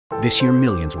This year,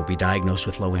 millions will be diagnosed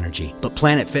with low energy, but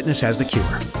Planet Fitness has the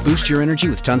cure. Boost your energy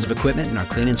with tons of equipment in our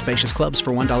clean and spacious clubs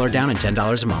for $1 down and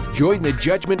 $10 a month. Join the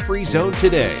judgment-free zone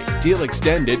today. Deal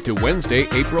extended to Wednesday,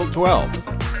 April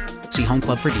 12th. See Home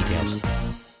Club for details.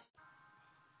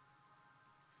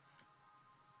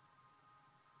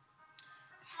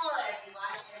 Hello,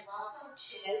 everyone, and welcome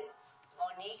to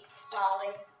Monique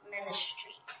Stallings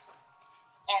Ministry.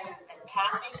 And the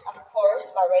topic, of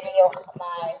course, my radio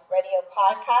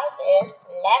podcast is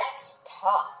Let's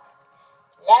Talk.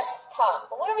 Let's talk.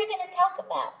 But what are we going to talk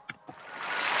about?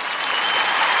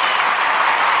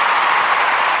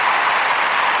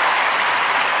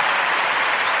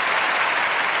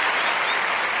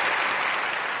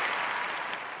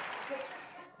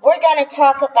 We're going to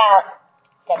talk about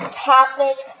the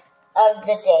topic of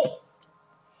the day.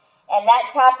 And that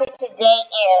topic today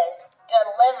is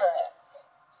deliverance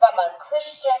from a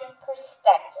Christian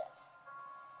perspective.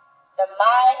 The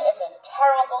mind is a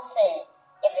terrible thing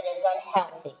if it is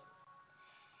unhealthy.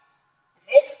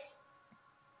 This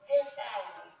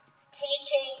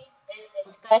teaching, this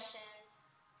discussion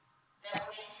that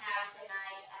we're going to have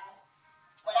tonight,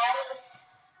 when I was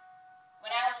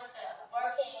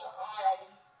working on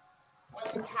what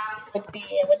the topic would be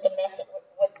and what the message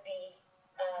would be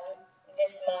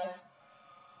this month,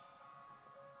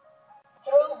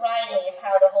 through writing is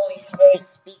how the Holy Spirit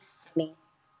speaks to me.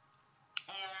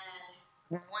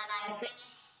 And when I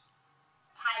finished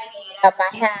typing it up, I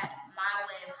had my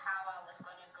way of how I was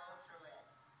going to go through it.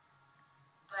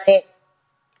 But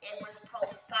it was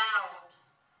profound,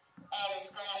 and it's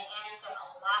going to answer a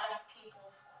lot of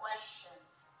people's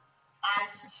questions as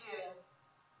to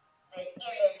the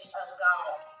image of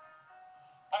God.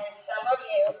 And some of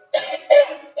you,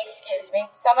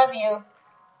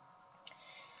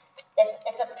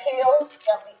 it's a pill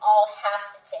that we all have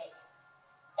to take,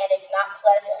 and it's not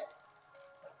pleasant.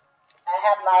 I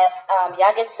have my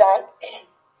youngest son,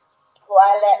 who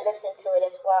I let listen to it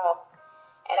as well,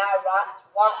 and I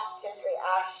watched his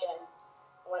reaction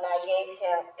when I gave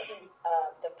him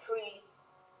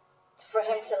for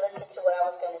him to listen to what I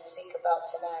was going to speak about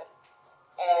tonight,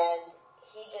 and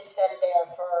he just sat there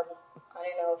for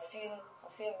a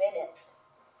few minutes,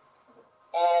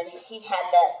 and he had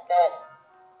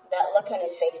that look on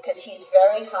his face because he's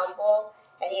very humble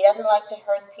and he doesn't like to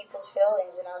hurt people's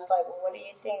feelings. And I was like, well, what do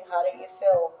you think? How do you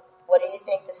feel? What do you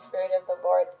think the Spirit of the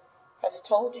Lord has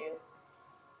told you?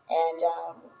 And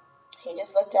he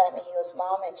just looked at me. He goes,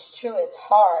 Mom, it's true. It's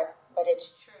hard, but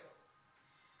it's true.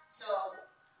 So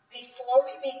before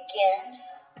we begin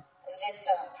this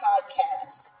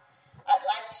podcast, I'd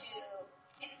like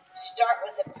to start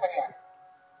with a prayer.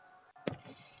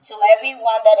 So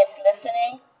everyone that is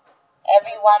listening,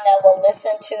 everyone that will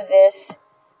listen to this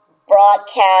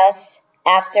broadcast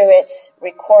after it's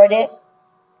recorded,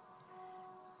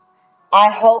 I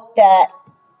hope that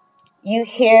you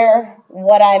hear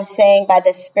what I'm saying by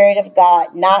the Spirit of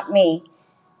God, not me,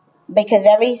 because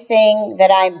everything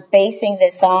that I'm basing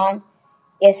this on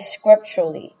is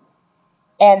scripturally.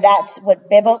 And that's what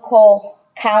biblical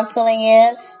counseling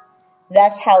is.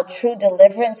 That's how true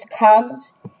deliverance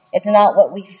comes. It's not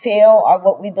what we feel or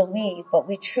what we believe, but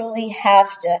we truly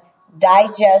have to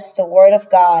digest the Word of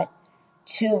God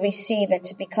to receive and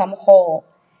to become whole.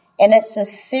 And it's a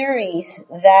series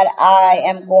that I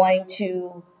am going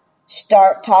to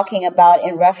start talking about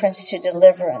in reference to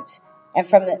deliverance and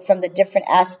from the different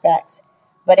aspects.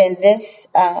 But in this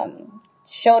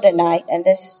show tonight,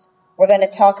 we're going to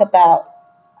talk about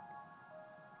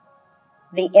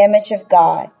the image of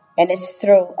God, and it's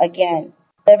through, again,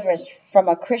 deliverance from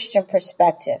a Christian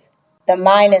perspective. The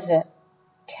mind is a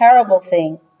terrible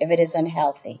thing if it is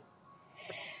unhealthy.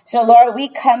 So, Lord, we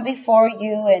come before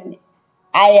you, and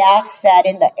I ask that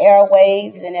in the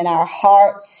airwaves and in our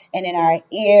hearts and in our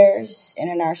ears and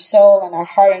in our soul and our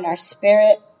heart and our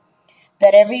spirit,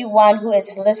 that everyone who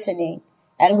is listening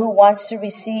and who wants to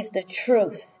receive the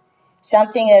truth,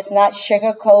 something that's not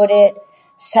sugar-coated,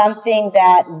 something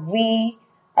that we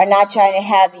are not trying to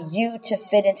have you to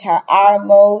fit into our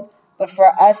mode, but for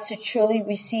us to truly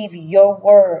receive your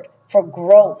word for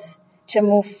growth, to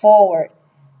move forward,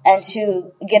 and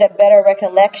to get a better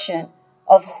recollection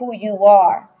of who you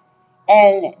are.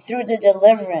 And through the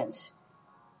deliverance,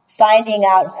 finding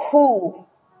out who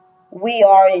we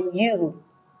are in you.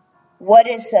 What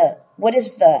is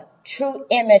the true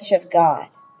image of God?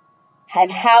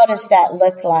 And how does that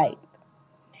look like?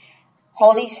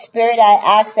 Holy Spirit,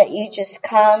 I ask that you just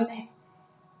come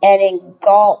and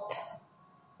engulf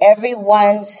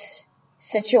everyone's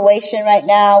situation right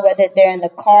now, whether they're in the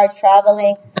car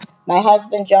traveling. My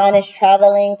husband, John, is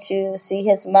traveling to see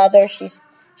his mother.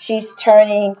 She's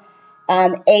turning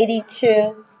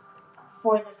 82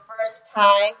 for the first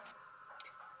time.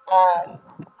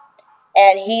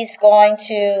 And he's going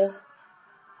to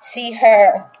see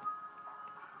her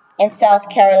in South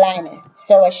Carolina.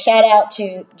 So a shout out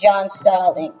to John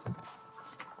Stallings.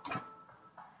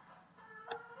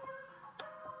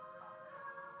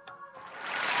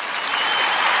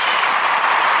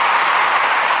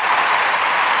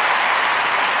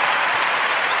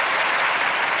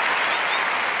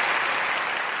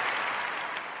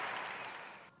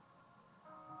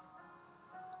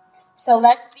 So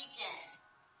let's begin.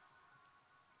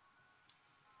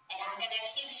 And I'm going to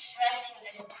keep stressing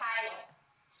this title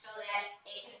so that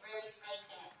it can really sink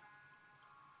in.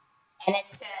 And it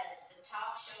says, the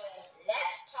talk show is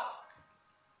Let's Talk,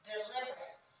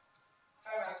 Deliverance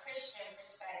from a Christian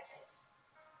Perspective.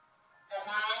 The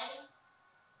mind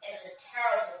is a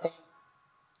terrible thing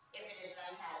if it is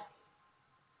unhealthy.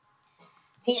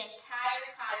 The entire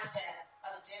concept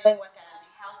of dealing with an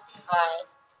unhealthy mind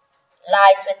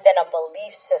lies within a belief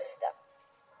system.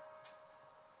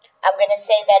 I'm going to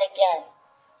say that again.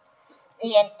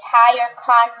 The entire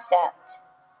concept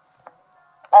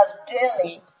of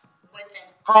dealing with an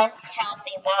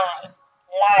unhealthy mind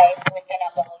lies within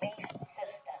a belief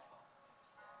system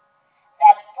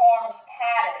that forms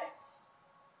patterns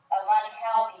of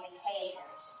unhealthy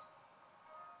behaviors.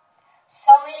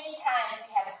 So many times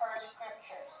we have heard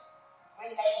scriptures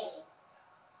relating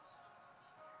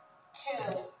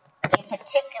to a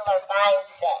particular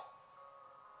mindset.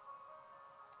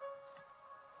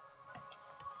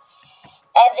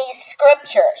 And these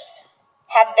scriptures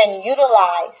have been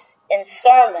utilized in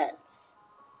sermons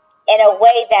in a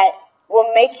way that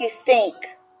will make you think,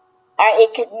 or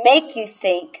it could make you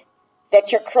think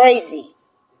that you're crazy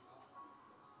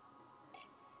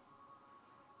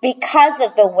because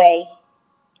of the way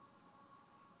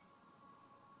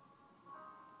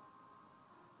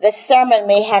the sermon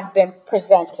may have been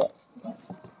presented.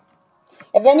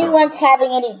 If anyone's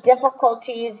having any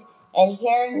difficulties in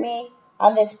hearing me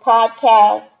on this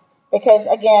podcast, because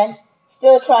again,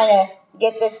 still trying to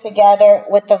get this together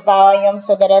with the volume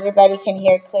so that everybody can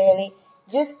hear clearly,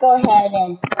 just go ahead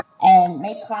and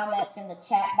make comments in the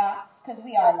chat box because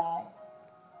we are live.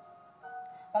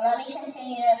 But let me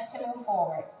continue to move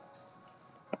forward.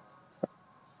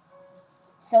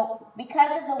 So,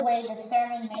 because of the way the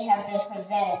sermon may have been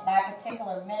presented by a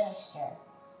particular minister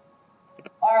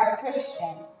or a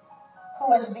Christian who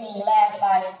was being led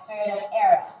by a spirit of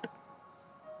error,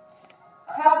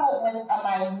 coupled with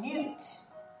a minute,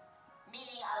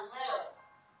 meaning a little,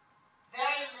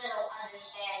 very little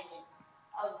understanding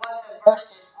of what the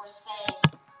verses were saying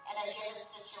in a given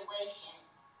situation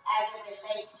as it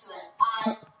relates to an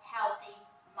unhealthy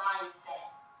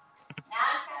mindset. Now,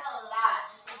 I said a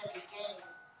lot just in the beginning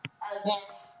of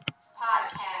this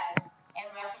podcast in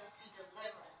reference to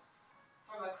deliverance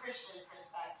from a Christian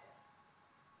perspective.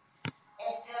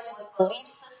 It's dealing with belief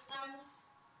systems.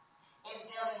 It's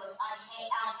dealing with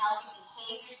unhealthy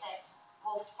behaviors that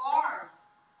will form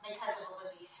because of a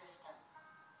belief system.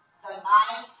 The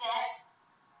mindset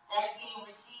that's being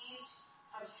received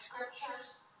from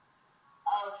scriptures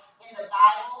in the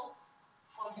Bible,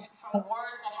 from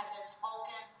words that have been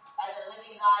spoken by the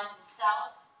living God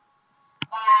himself,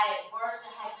 by words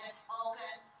that have been spoken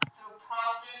through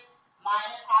prophets,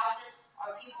 minor prophets,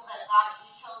 or people that God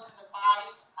just chose in the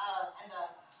body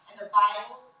in the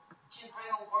Bible to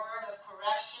bring a word of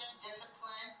correction,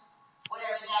 discipline,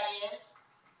 whatever that is.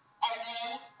 And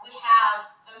then we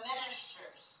have the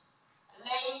ministers,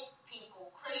 lay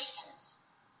people, Christians,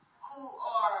 who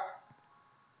are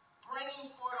bringing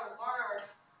forth a word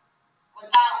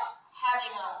without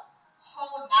having a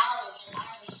whole knowledge and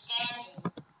understanding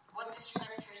what the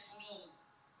scriptures mean.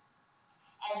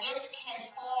 And this can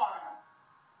form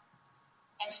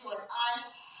into an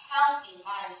unhealthy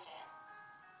mindset.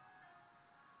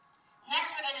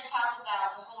 Next, we're going to talk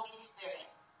about the Holy Spirit.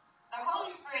 The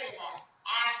Holy Spirit is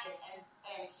active,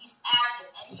 and he's active,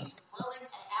 and he's willing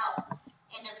to help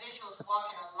individuals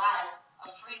walk in a life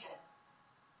of freedom.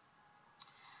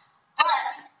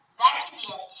 But that can be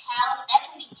a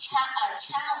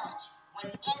challenge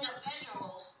when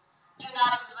individuals do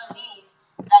not even believe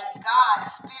that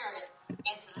God's Spirit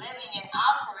is living and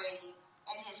operating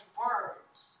in his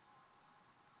words,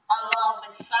 along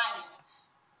with science.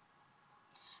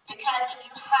 Because if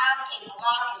you have a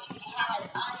blockage, if you have an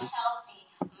unhealthy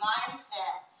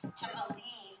mindset to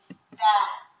believe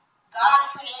that God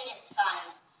created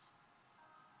science,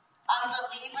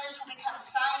 unbelievers who become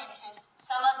scientists,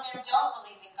 some of them don't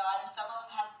believe in God, and some of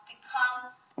them have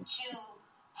become to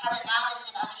have a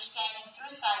knowledge and understanding through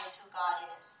science who God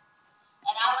is.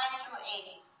 And I went through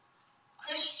a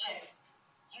Christian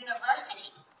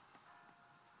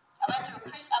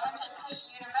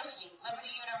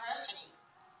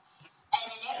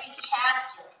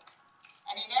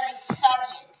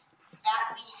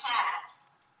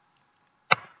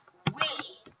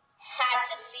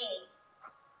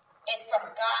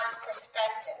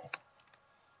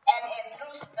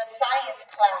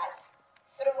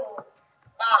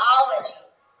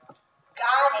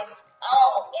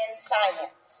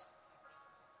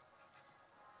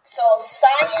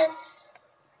science,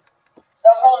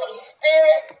 the Holy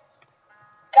Spirit,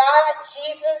 God,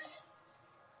 Jesus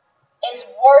is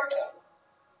working.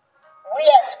 We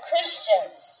as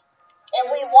Christians, if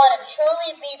we want to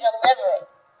truly be delivered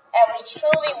and we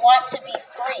truly want to be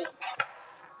free,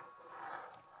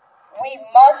 we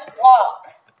must walk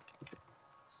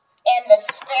in the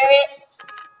Spirit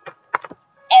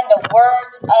and the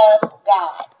words of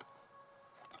God.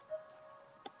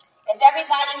 Is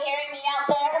everybody hearing me out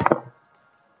there?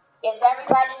 Is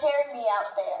everybody hearing me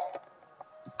out there?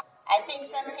 I think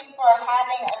some people are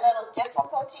having a little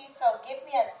difficulty, so give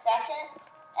me a second,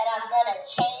 and I'm going to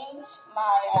change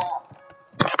my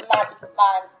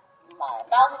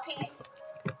mouthpiece,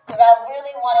 because I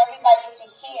really want everybody to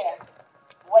hear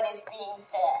what is being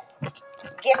said.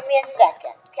 Give me a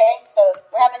second, okay? So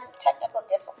we're having some technical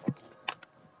difficulties.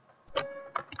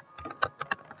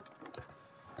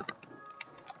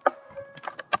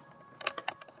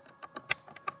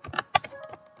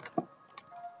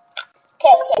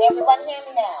 Okay, can everyone hear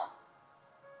me now?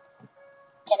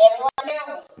 Can everyone hear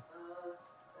me?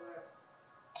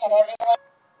 Can everyone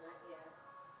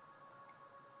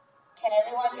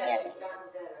hear me?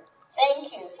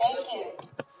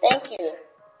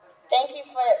 Thank you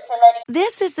for letting.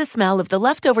 This is the smell of the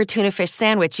leftover tuna fish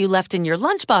sandwich you left in your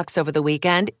lunchbox over the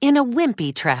weekend in a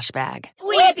wimpy trash bag.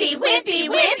 Wimpy, wimpy,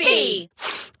 wimpy!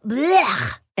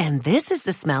 Blech! And this is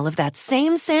the smell of that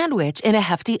same sandwich in a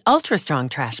hefty, ultra-strong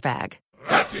trash bag.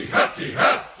 Hefty, hefty,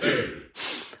 hefty!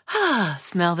 Ah,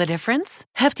 smell the difference?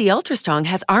 Hefty Ultra Strong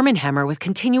has Arm & Hammer with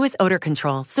continuous odor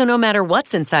control, so no matter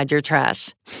what's inside your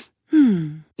trash,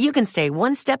 you can stay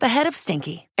one step ahead of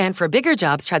stinky. And for bigger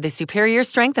jobs, try the superior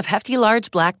strength of Hefty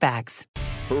Large Black Bags.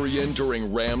 Hurry in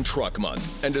during Ram Truck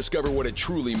Month and discover what it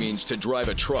truly means to drive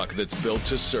a truck that's built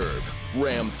to serve.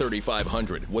 Ram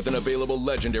 3500 with an available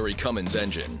legendary Cummins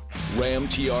engine. Ram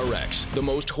TRX, the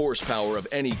most horsepower of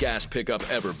any gas pickup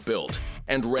ever built.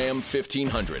 And Ram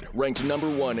 1500, ranked number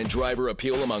 1 in driver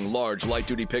appeal among large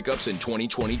light-duty pickups in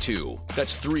 2022.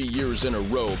 That's 3 years in a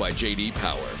row by J.D.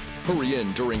 Power. Hurry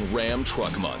in during Ram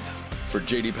Truck Month. For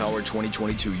J.D. Power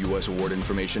 2022 U.S. award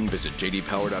information, visit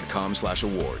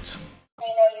jdpower.com/awards. I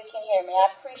know you can hear me. I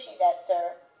appreciate that,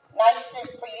 sir. Nice for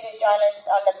you to join us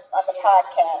on the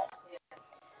podcast.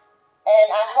 And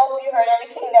I hope you heard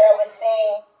everything that I was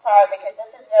saying prior, because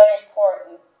this is very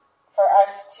important for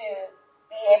us to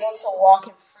be able to walk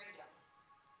in freedom.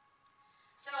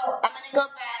 So I'm going to go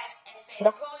back and say the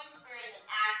Holy Spirit is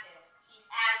active. He's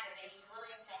active and he's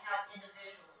willing to help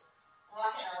individuals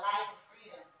walk in a life of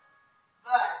freedom.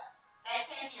 But that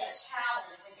can be a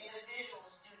challenge when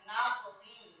individuals do not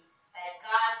believe that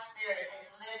God's Spirit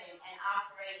is living and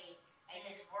operating in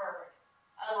His Word,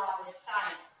 along with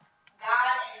science.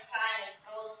 God and science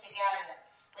goes together.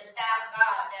 Without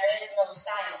God, there is no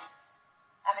science.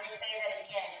 I'm going to say that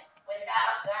again.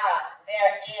 Without God,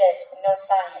 there is no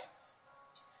science.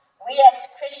 We as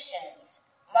Christians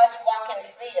must walk in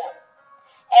freedom.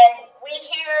 And we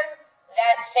hear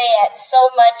that said so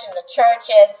much in the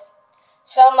churches,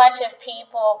 so much of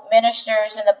people,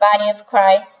 ministers in the body of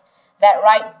Christ, that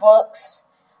write books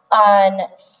on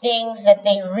things that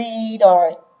they read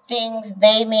or things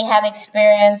they may have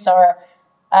experienced or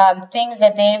things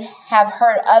that they have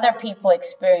heard other people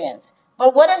experience.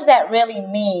 But what does that really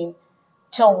mean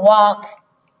to walk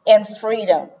in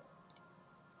freedom?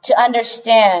 To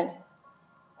understand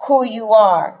who you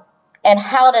are and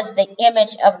how does the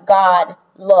image of God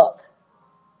look?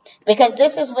 Because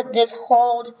this is what this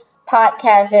whole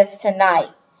podcast is tonight.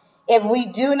 If we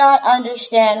do not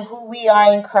understand who we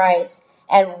are in Christ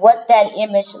and what that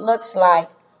image looks like,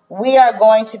 we are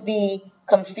going to be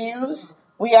confused.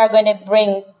 We are going to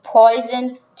bring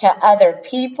poison to other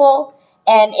people,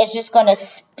 and it's just going to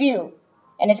spew,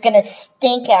 and it's going to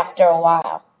stink after a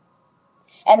while.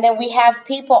 And then we have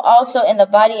people also in the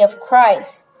body of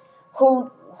Christ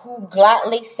who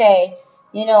gladly say,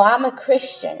 you know, I'm a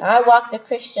Christian. I walk the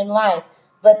Christian life.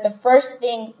 But the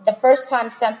first time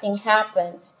something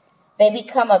happens, they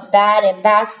become a bad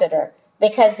ambassador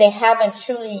because they haven't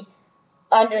truly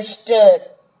understood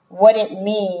what it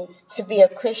means to be a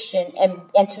Christian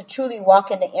and to truly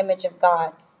walk in the image of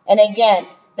God. And again,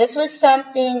 this was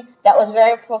something that was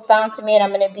very profound to me, and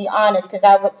I'm going to be honest, because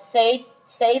I would say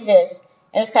this,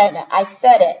 and it's kind of, I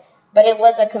said it, but it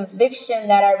was a conviction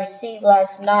that I received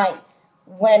last night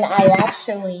when I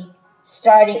actually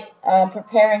started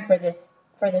preparing for this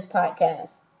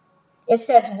podcast. It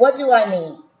says, what do I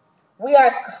mean? We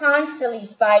are constantly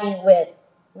fighting with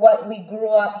what we grew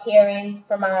up hearing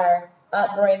from our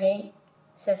upbringing,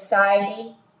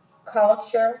 society,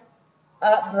 culture,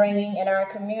 upbringing, and our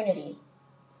community.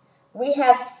 We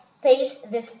have face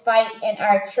this fight in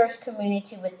our church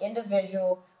community with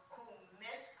individuals who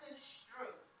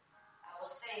misconstrue, I will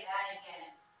say that again,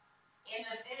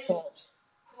 individuals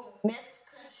who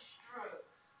misconstrue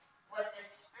what the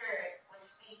Spirit was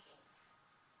speaking.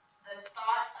 The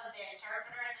thoughts of the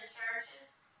interpreter in the churches,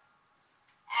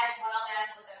 as well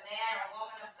as what the man or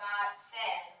woman of God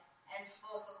said and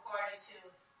spoke according to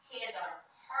his or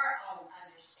her own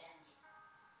understanding.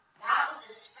 Not what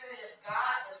the Spirit of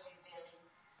God was revealing,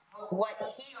 but what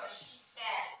he or she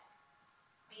says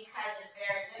because of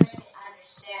their limited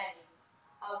understanding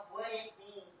of what it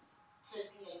means to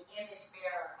be an image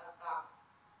bearer of God.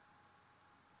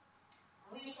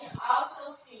 We can also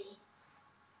see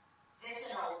this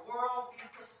in a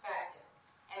worldview perspective.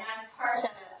 And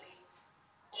unfortunately,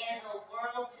 in the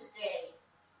world today,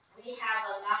 we have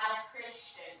a lot of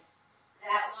Christians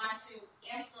that want to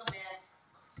implement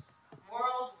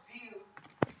worldview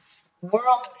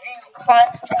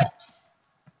concepts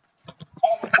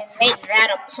and make that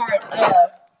a part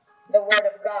of the Word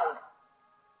of God.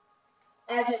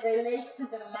 As it relates to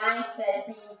the mindset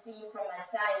being seen from a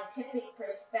scientific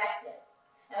perspective.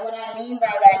 And what I mean by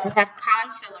that, you have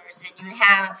counselors and you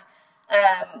have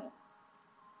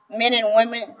men and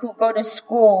women who go to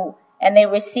school and they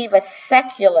receive a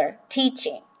secular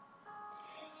teaching.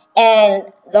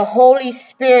 And the Holy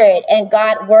Spirit and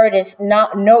God's Word is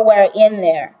not nowhere in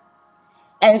there.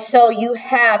 And so you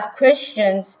have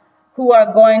Christians who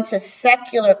are going to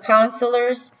secular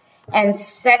counselors and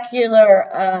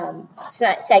secular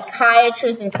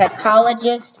psychiatrists and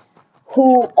psychologists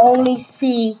who only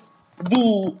see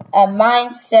the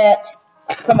mindset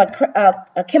from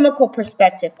a chemical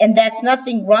perspective. And that's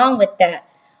nothing wrong with that.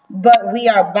 But we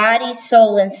are body,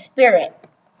 soul, and spirit.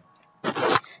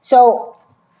 So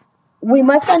we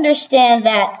must understand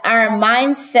that our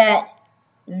mindset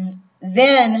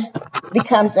then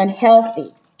becomes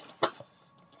unhealthy.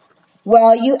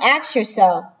 Well, you ask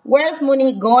yourself, where's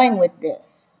Monique going with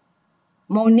this?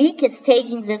 Monique is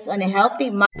taking this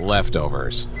unhealthy mindset.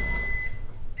 Leftovers.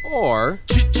 Or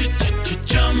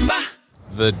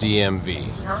the DMV.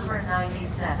 Number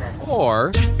 97.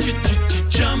 Or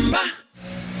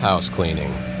house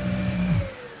cleaning.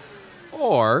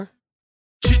 Or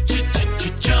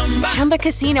Chumba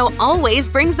Casino always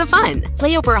brings the fun.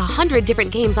 Play over 100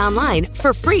 different games online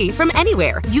for free from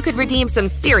anywhere. You could redeem some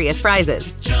serious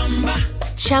prizes.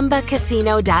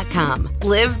 ChumbaCasino.com.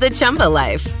 Live the Chumba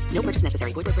life. No purchase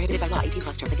necessary. Void where prohibited by law. 18+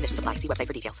 terms and conditions apply. See website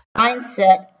for details.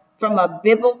 Mindset from a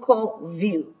biblical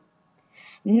view.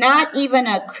 Not even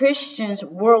a Christian's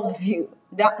worldview.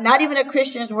 Not even a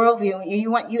Christian's worldview.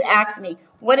 You ask me,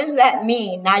 what does that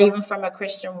mean? Not even from a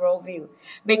Christian worldview.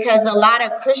 Because a lot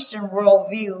of Christian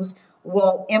worldviews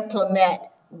will implement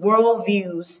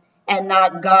worldviews and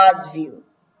not God's view.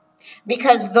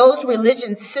 Because those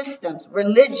religion systems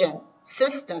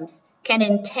can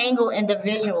entangle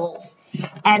individuals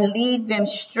and lead them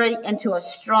straight into a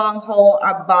stronghold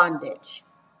or bondage.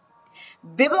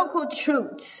 Biblical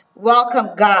truths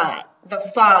welcome God the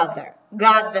Father,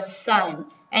 God the Son,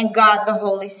 and God the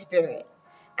Holy Spirit,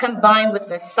 combined with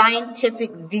a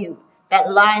scientific view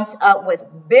that lines up with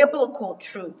biblical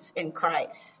truths in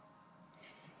Christ.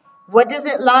 What does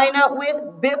it line up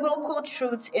with? Biblical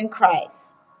truths in Christ.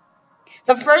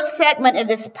 The first segment of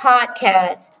this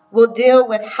podcast will deal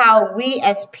with how we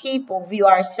as people view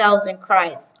ourselves in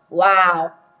Christ.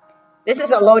 Wow. This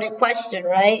is a loaded question,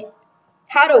 right?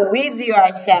 How do we view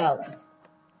ourselves?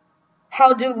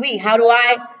 How do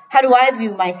I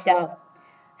view myself?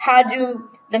 How do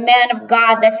the man of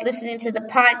God that's listening to the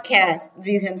podcast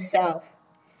view himself?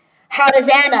 How does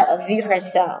Anna view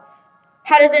herself?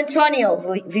 How does Antonio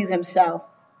view himself?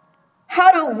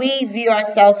 How do we view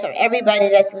ourselves for everybody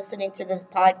that's listening to this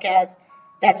podcast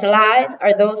that's live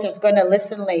or those that's going to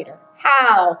listen later?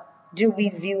 How do we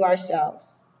view ourselves?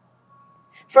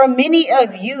 For many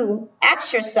of you,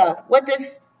 ask yourself, what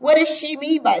does she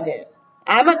mean by this?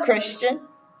 I'm a Christian.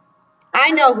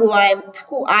 I know who I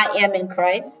am in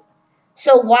Christ.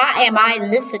 So why am I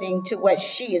listening to what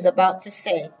she is about to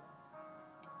say?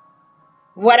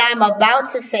 What I'm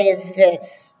about to say is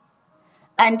this.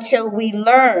 Until we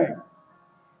learn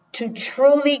to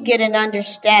truly get an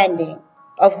understanding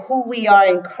of who we are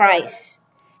in Christ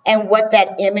and what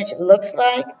that image looks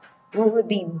like, we will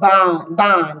be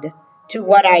bound to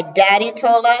what our daddy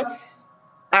told us,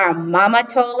 our mama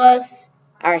told us,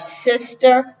 our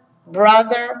sister,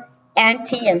 brother,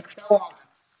 auntie, and so on.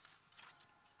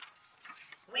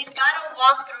 We've got to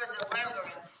walk through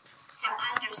deliverance to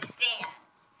understand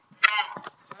that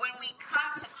when we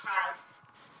come to Christ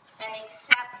and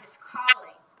accept his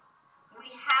calling, we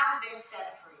have been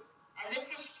set free. And this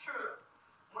is true.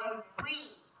 When we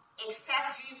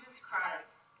accept Jesus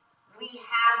Christ, we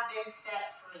have been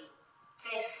set free. To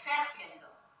accept him,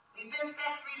 though. We've been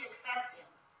set free to accept him.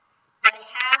 But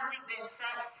have we been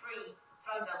set free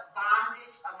from the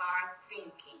bondage of our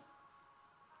thinking?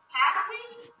 Have we?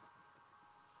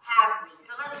 Have we?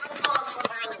 So let's go a little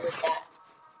further with that.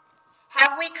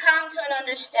 Have we come to an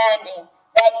understanding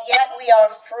that yet we are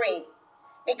free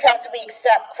because we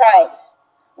accept Christ?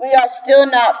 We are still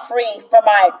not free from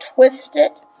our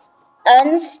twisted,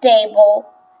 unstable,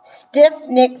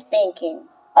 stiff-necked thinking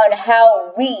on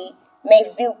how we may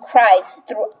view Christ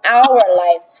through our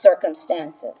life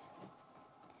circumstances.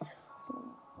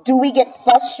 Do we get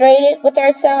frustrated with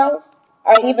ourselves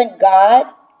or even God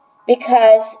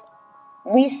because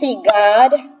we see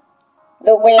God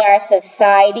the way our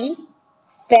society,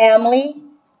 family,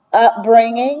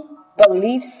 upbringing,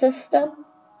 belief system,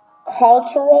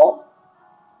 cultural,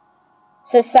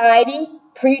 society,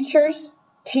 preachers,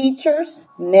 teachers,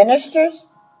 ministers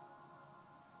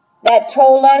that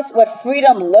told us what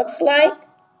freedom looks like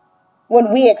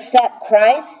when we accept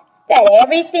Christ, that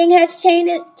everything has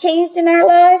changed in our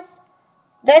lives?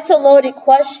 That's a loaded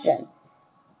question.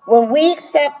 When we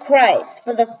accept Christ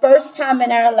for the first time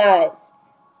in our lives,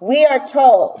 we are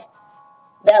told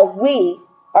that we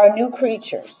are new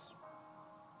creatures.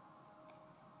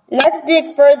 Let's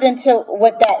dig further into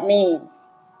what that means.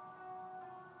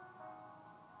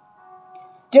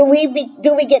 Do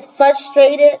we get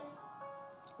frustrated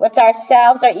with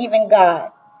ourselves or even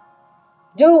God?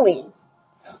 Do we?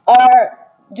 Or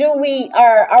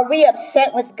are we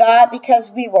upset with God because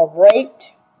we were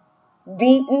raped,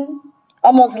 beaten,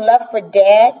 almost left for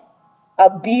dead,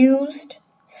 abused,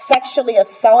 sexually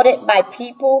assaulted by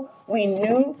people we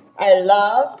knew or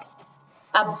loved,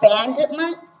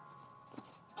 abandonment?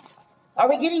 Are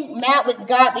we getting mad with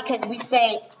God because we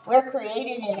say we're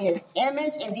created in his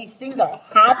image and these things are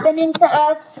happening to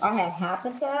us or have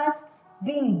happened to us?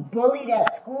 Being bullied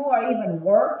at school or even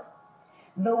work?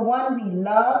 The one we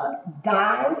loved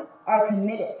died or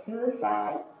committed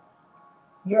suicide?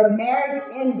 Your marriage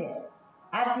ended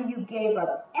after you gave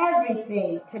up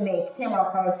everything to make him or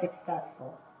her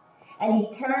successful. And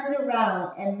he turns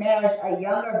around and marries a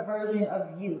younger version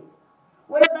of you.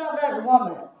 What about that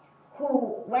woman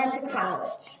who went to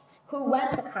college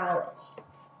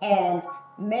and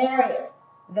married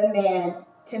the man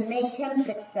to make him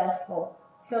successful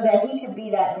so that he could be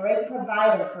that great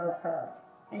provider for her?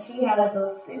 And she has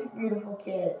those 6 beautiful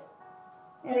kids.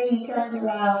 And then he turns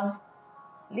around,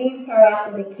 leaves her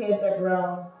after the kids are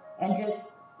grown, and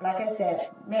just, like I said,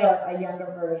 marry a younger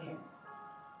version.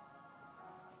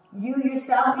 You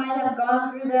yourself might have gone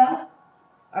through that,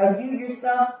 or you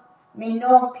yourself may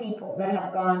know of people that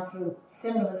have gone through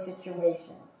similar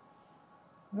situations.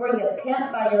 Were you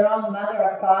pimped by your own mother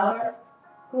or father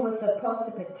who was supposed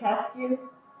to protect you,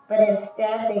 but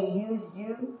instead they used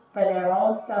you for their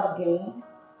own self-gain?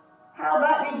 How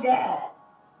about your dad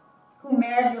who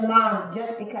married your mom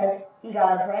just because he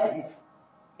got her pregnant?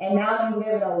 And now you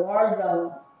live in a war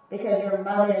zone because your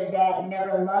mother and dad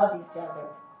never loved each other,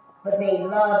 but they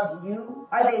loved you,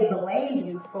 or they blame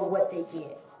you for what they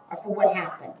did or for what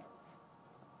happened.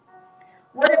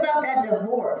 What about that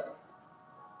divorce?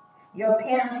 Your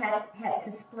parents had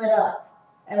to split up,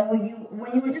 and when you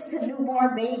were just a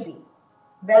newborn baby,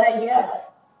 better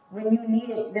yet, when you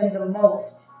needed them the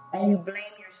most, and you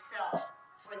blame yourself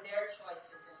for their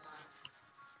choices in life.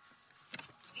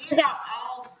 These are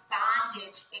all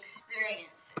bondage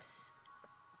experiences,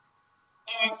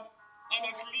 and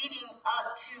it's leading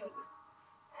up to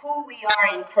who we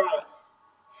are in Christ.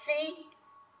 See,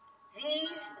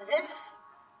 these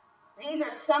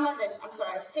are some of the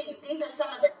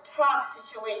tough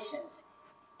situations,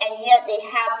 and yet they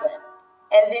happen.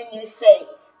 And then you say,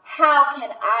 how can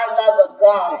I love a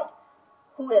God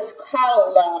who is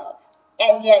called love,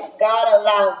 and yet God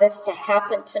allowed this to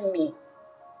happen to me?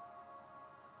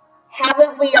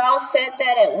 Haven't we all said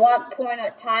that at one point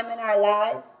or time in our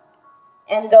lives?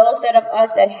 And those of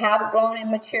us that have grown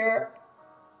and matured,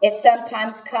 it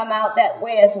sometimes come out that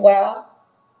way as well.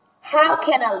 How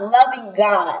can a loving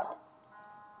God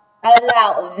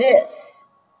allow this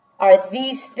or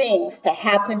these things to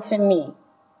happen to me?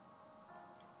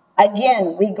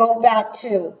 Again, we go back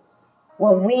to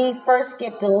when we first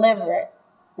get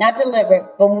not delivered,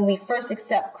 but when we first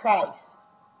accept Christ,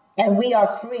 and we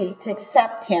are free to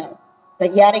accept him.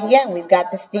 But yet again, we've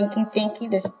got this thinking,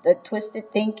 the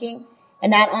twisted thinking, and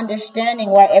not understanding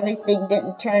why everything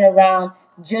didn't turn around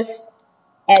just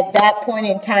at that point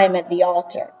in time at the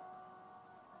altar.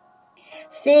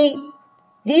 See,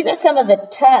 these are some of the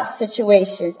tough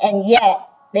situations, and yet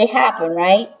they happen,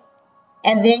 right?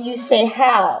 And then you say,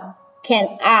 how?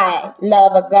 can I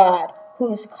love a God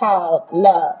who's called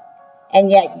love? And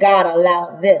yet God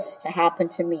allowed this to happen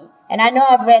to me. And I know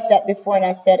I've read that before and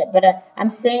I said it, but I'm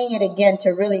saying it again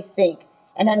to really think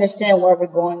and understand where we're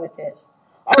going with this.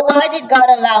 Or why did God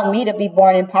allow me to be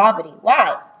born in poverty?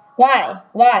 Why? Why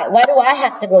do I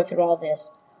have to go through all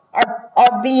this?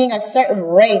 Or being a certain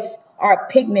race or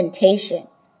pigmentation.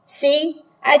 See,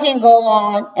 I can go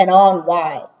on and on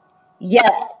why.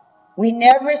 Yet, we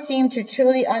never seem to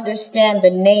truly understand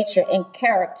the nature and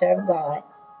character of God.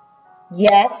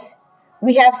 Yes,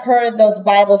 we have heard those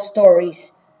Bible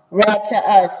stories read to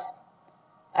us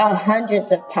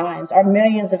hundreds of times or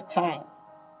millions of times.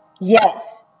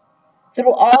 Yes,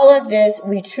 through all of this,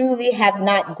 we truly have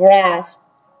not grasped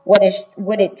what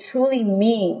it truly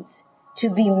means to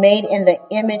be made in the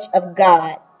image of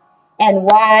God and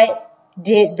why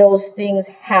did those things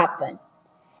happen.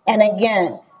 And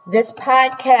again, this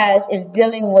podcast is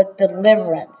dealing with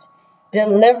deliverance.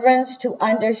 Deliverance to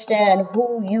understand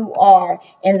who you are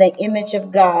in the image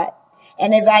of God.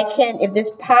 And if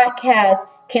this podcast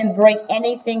can break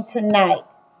anything tonight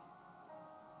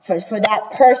for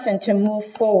that person to move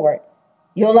forward,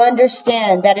 you'll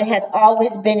understand that it has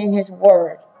always been in his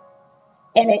word.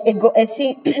 And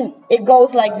it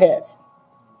goes like this.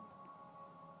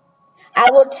 I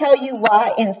will tell you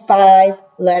why in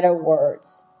 5-letter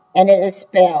words. And it is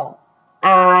spelled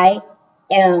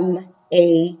IMAGE,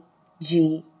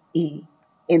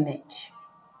 image.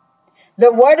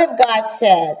 The word of God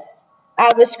says,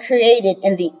 I was created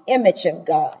in the image of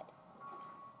God.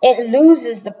 It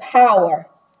loses the power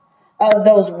of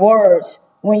those words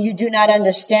when you do not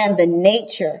understand the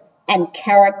nature and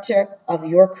character of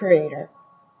your Creator.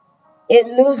 It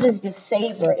loses the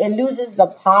savor. It loses the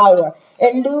power.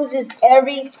 It loses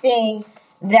everything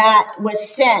that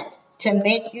was sent to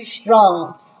make you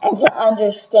strong and to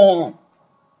understand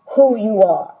who you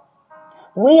are.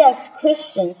 We as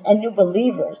Christians and new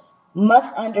believers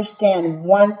must understand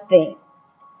one thing.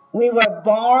 We were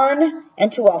born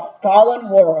into a fallen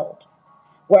world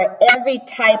where every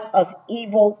type of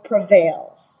evil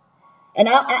prevails. And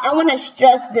I want to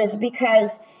stress this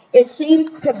because it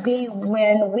seems to be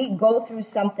when we go through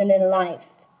something in life,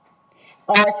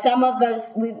 or some of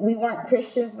us, we weren't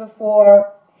Christians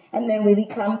before, and then we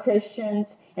become Christians,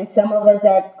 and some of us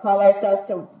that call ourselves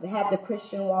to have the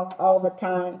Christian walk all the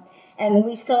time, and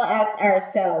we still ask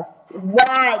ourselves,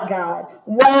 why God?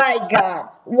 Why God?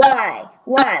 Why?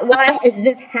 Why is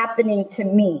this happening to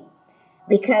me?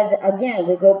 Because again,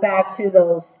 we go back to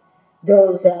those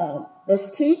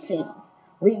teachings.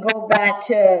 We go back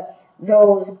to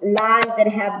those lies that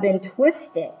have been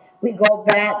twisted. We go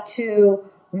back to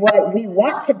what we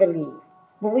want to believe.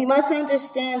 But we must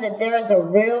understand that there is a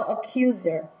real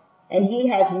accuser, and he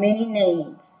has many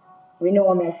names. We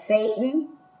know him as Satan.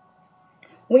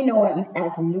 We know him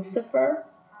as Lucifer.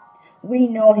 We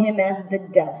know him as the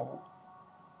devil.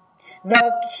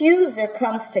 The accuser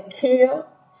comes to kill,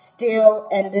 steal,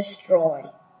 and destroy.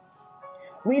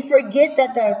 We forget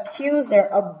that the accuser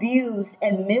abused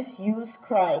and misused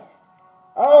Christ.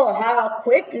 Oh, how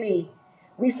quickly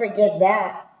we forget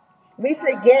that. We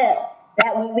forget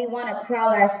that when we want to call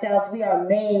ourselves, we are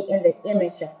made in the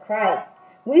image of Christ.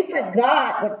 We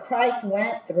forgot what Christ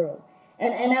went through.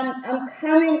 And I'm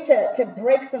coming to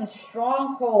break some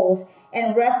strongholds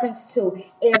in reference to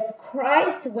if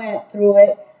Christ went through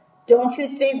it, don't you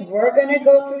think we're going to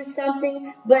go through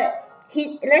something? But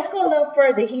let's go a little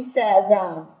further. He says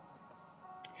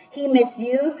he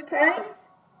misused Christ,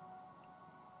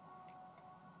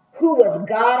 who was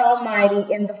God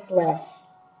Almighty in the flesh.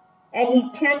 And he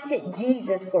tempted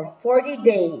Jesus for 40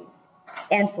 days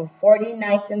and for 40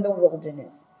 nights in the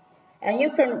wilderness. And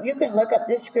you can look up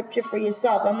this scripture for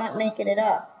yourself. I'm not making it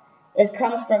up. It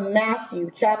comes from Matthew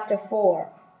chapter 4,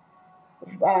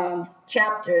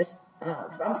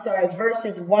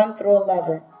 verses 1 through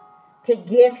 11, to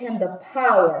give him the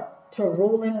power to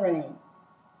rule and reign.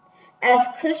 As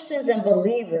Christians and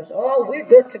believers, we're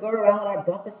good to go around with our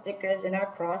bumper stickers and our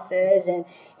crosses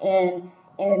and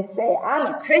say, I'm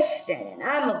a Christian and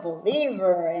I'm a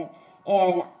believer.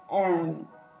 And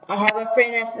I have a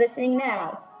friend that's listening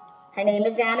now. Her name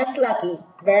is Anna Slucky.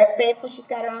 Very faithful. She's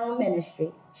got her own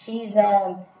ministry. She's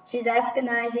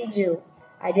Ashkenazi Jew.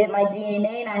 I did my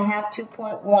DNA and I have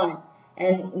 2.1.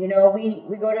 And,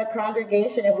 we go to a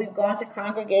congregation, and we've gone to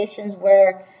congregations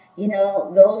where,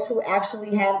 those who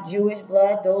actually have Jewish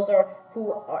blood,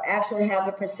 who actually have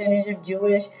a percentage of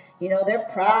Jewish, they're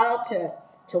proud to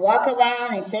walk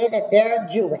around and say that they're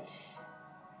Jewish.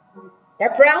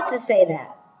 They're proud to say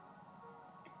that.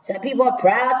 Some people are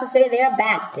proud to say they're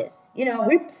Baptist.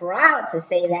 We're proud to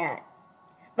say that.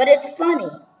 But it's funny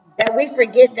that we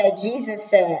forget that Jesus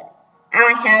said,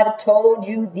 I have told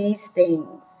you these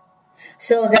things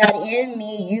so that in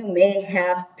me you may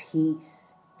have peace.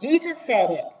 Jesus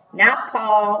said it, not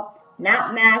Paul,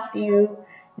 not Matthew,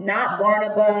 not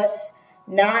Barnabas,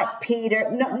 not Peter.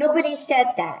 No, nobody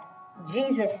said that.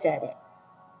 Jesus said it.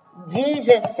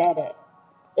 Jesus said it.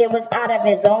 It was out of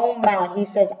his own mouth. He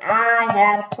says, I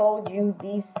have told you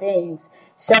these things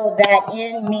so that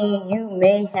in me you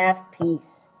may have peace.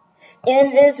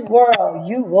 In this world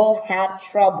you will have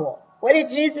trouble. What did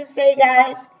Jesus say,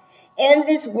 guys? In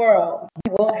this world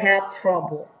you will have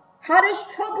trouble. How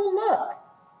does trouble look?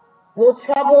 Will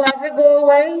trouble ever go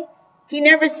away? He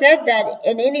never said that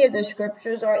in any of the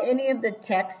scriptures or any of the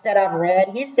texts that I've read.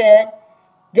 He said,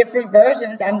 different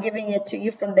versions, I'm giving it to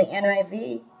you from the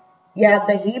NIV. You have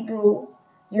the Hebrew,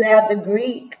 you have the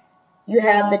Greek, you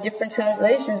have the different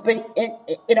translations, but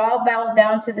it all bows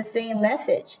down to the same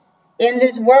message. In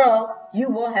this world, you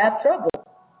will have trouble.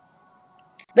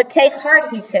 But take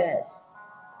heart, he says.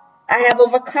 I have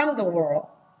overcome the world.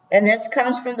 And this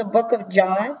comes from the book of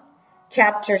John,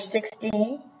 chapter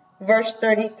 16, verse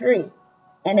 33.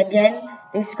 And again,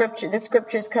 this scripture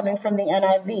is coming from the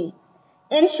NIV.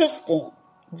 Interesting.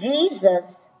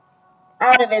 Jesus,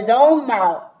 out of his own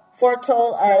mouth,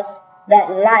 foretold us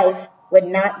that life would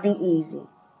not be easy.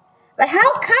 But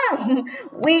how come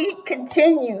we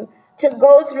continue to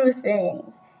go through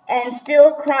things and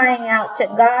still crying out to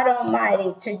God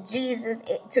Almighty, to Jesus,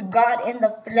 to God in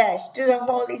the flesh, to the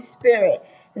Holy Spirit,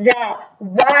 that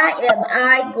why am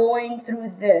I going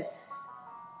through this?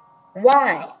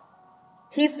 Why?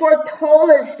 He foretold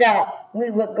us that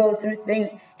we would go through things,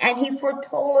 and he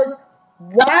foretold us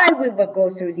why we would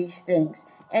go through these things.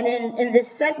 And in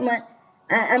this segment,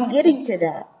 I'm getting to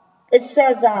that. It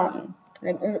says,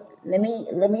 let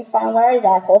me find where it's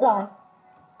at. Hold on.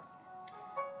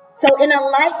 So in a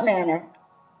like manner,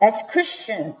 as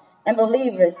Christians and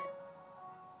believers,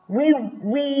 we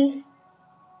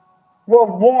were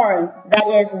warned that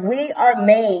if we are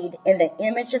made in the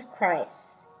image of Christ,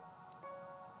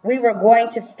 we were going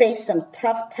to face some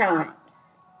tough times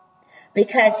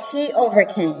because he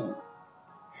overcame.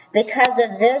 Because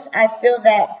of this, I feel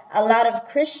that a lot of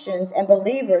Christians and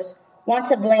believers want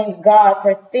to blame God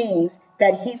for things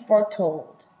that he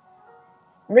foretold.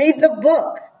 Read the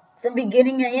book from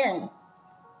beginning to end.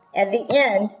 At the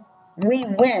end, we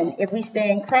win if we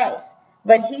stay in Christ.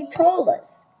 But he told us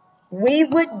we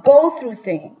would go through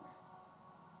things.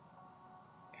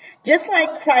 Just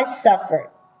like Christ suffered,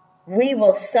 we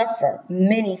will suffer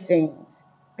many things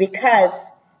because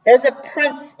there's a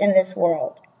prince in this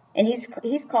world. And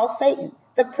he's called Satan,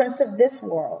 the prince of this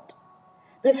world.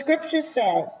 The scripture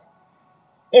says,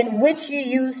 in which you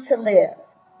used to live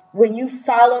when you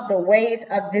followed the ways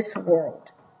of this world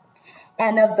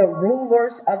and of the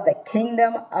rulers of the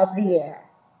kingdom of the air,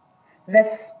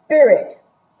 the spirit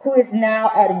who is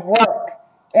now at work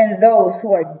in those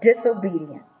who are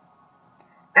disobedient.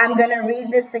 I'm going to read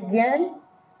this again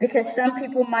because some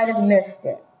people might have missed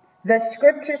it. The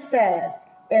scripture says,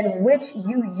 in which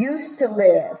you used to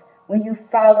live when you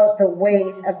followed the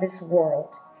ways of this world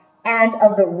and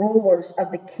of the rulers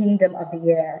of the kingdom of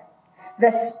the air.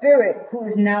 The spirit who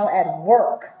is now at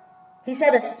work. He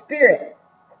said a spirit.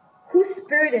 Whose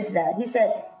spirit is that? He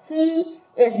said he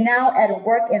is now at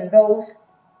work in those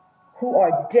who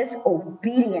are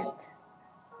disobedient.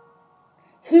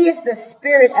 He is the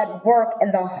spirit at work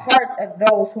in the hearts of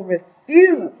those who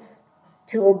refuse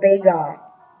to obey God.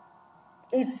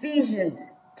 Ephesians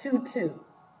 2:2.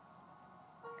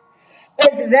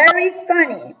 It's very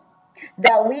funny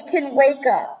that we can wake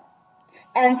up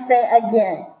and say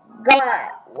again, God,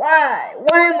 why?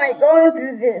 Why am I going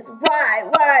through this?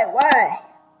 Why?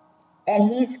 And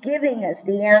he's giving us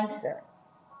the answer.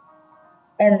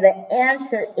 And the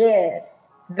answer is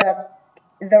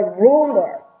the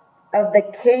ruler of the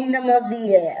kingdom of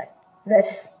the air, the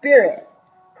spirit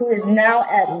who is now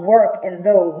at work in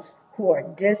those who are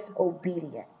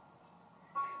disobedient.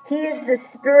 He is the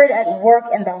spirit at work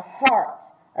in the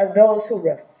hearts of those who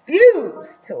refuse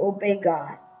to obey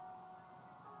God.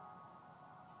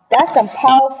 That's some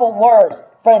powerful words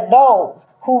for those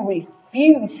who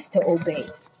refuse to obey.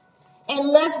 And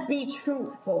let's be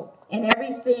truthful in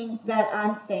everything that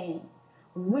I'm saying.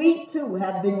 We too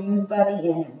have been used by the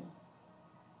enemy.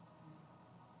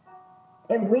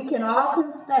 If we can all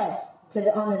confess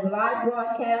on this live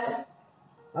broadcast,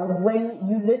 or when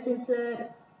you listen to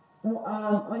it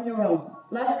on your own,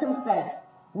 let's confess,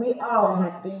 we all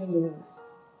have been used.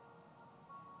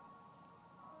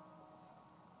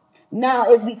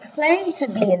 Now, if we claim to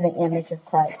be in the image of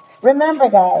Christ, remember,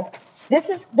 guys,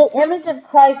 the image of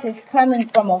Christ is coming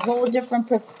from a whole different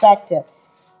perspective.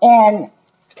 And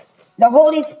the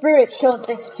Holy Spirit showed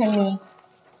this to me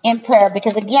in prayer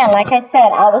because, again, like I said,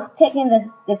 I was taking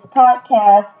this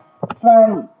podcast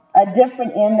from a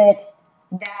different image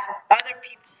that other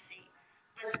people see.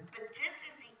 But this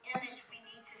is the image we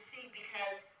need to see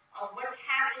because of what's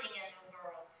happening in the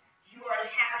world. You are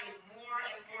having more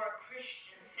and more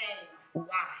Christians saying,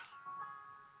 why?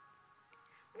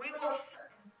 We will,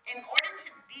 in order to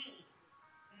be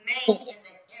made in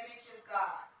the image of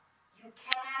God, you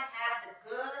cannot have the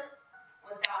good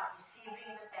without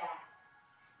receiving the bad.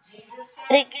 Jesus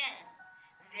said again,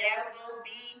 there will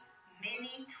be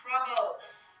many troubles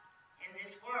in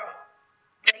this world.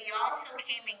 But he also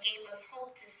came and gave us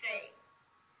hope to say,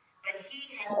 but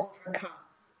he has overcome.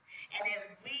 And if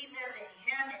we live in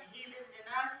him and he lives in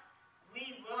us,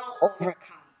 we will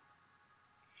overcome.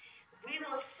 We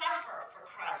will suffer for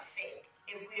Christ's sake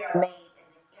if we are made in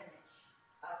the image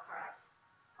of Christ.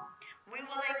 We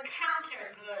will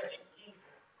encounter good and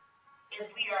evil if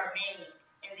we are made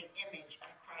in the image of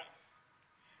Christ.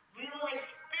 We will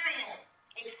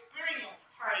experience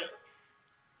heartaches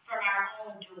from our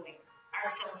own doing or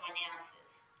someone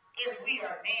else's. If we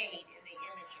are made in the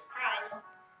image of Christ,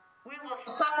 we will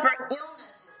suffer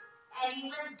illnesses and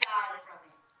even die from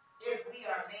it if we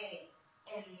are made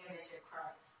in the image of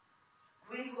Christ.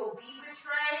 We will be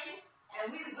betrayed,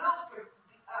 and we will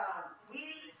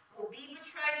be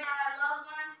betrayed by our loved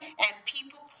ones and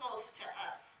people close to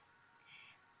us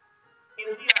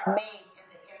if we are made in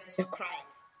the image of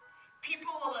Christ.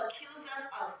 People will accuse us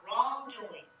of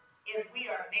wrongdoing if we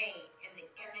are made in the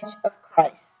image of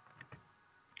Christ.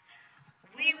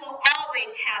 We will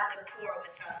always have the poor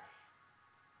with us,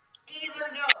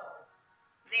 even though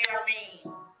they are made,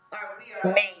 or we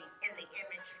are made in the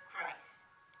image of Christ.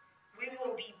 We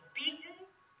will be beaten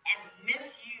and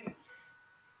misused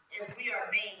if we are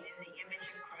made in the image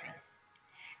of Christ.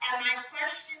 And my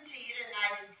question to you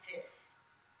tonight is this.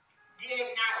 Did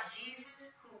not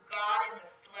Jesus, who God in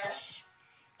the flesh,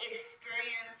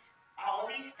 experience all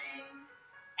these things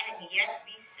and yet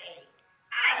be saved?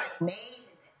 I am made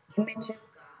in the image of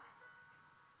God.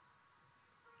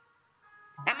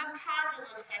 I'm going to pause a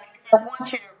little second because I want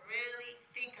you to really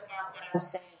think about what I'm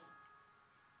saying.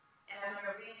 And I'm going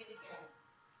to read it again.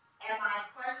 And my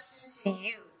question to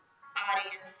you,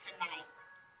 audience, tonight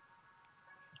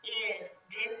is,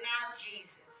 did not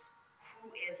Jesus,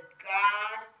 who is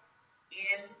God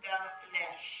in the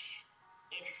flesh,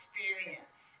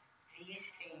 experience these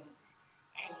things,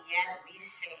 and yet we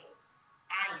say,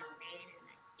 I am made in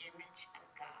the image of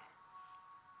God?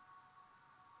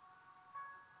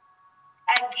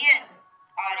 Again,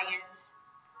 audience,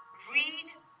 read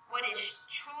what it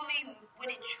truly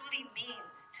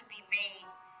means to be made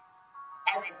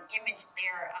as an image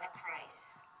bearer of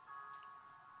Christ.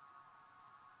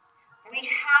 We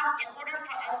have, in order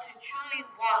for us to truly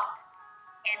walk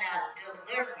in a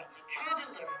deliverance, a true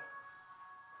deliverance,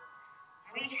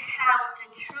 we have to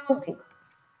truly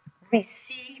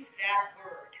receive that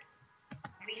word.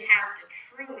 We have to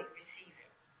truly receive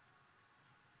it.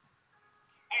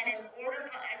 And in order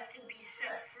for us to be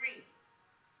set free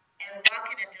and walk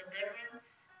in a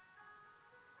deliverance,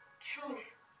 truth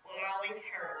will always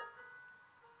hurt.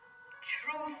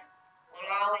 Truth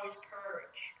will always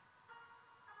purge.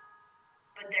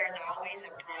 But there's always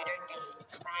a brighter day,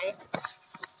 right?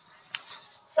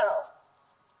 So,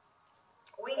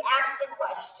 we ask the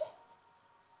question,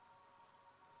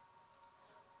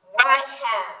 why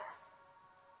have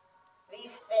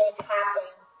these things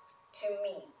happened to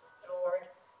me, Lord?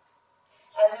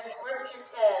 And the scripture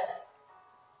says,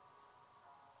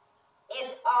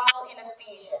 it's all in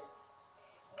Ephesians.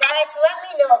 Guys, let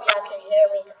me know if y'all can hear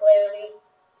me clearly,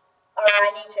 or I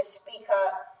need to speak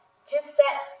up. Just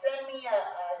send me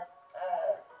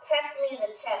text me in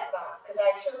the chat box, because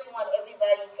I truly want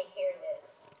everybody to hear this.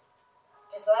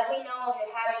 Just let me know if you're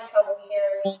having trouble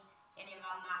hearing me, and if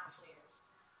I'm not clear.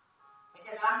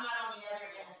 Because I'm not on the other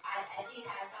end. I think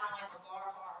I sound like a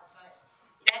bar, but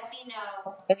let me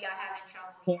know if y'all having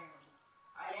trouble hearing me.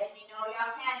 Or let me know if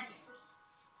y'all can hear me.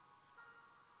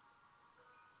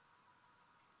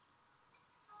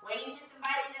 Waiting for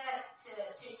somebody to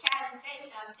chat and say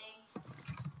something.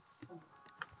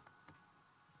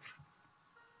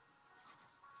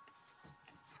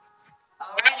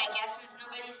 Alright, I guess since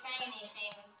nobody's saying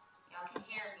anything, y'all can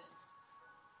hear me.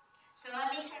 So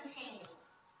let me continue.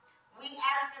 We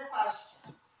ask the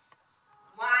question,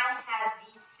 why have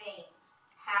these things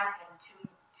happened to me,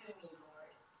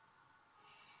 Lord?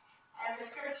 As the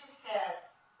scripture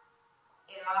says,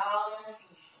 it all in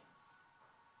Ephesians,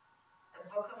 the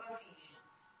book of Ephesians.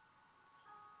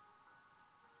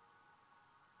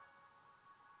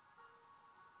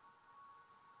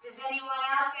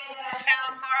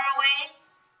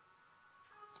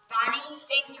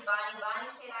 thank you, Bonnie. Bonnie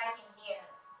said I can hear.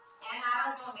 And I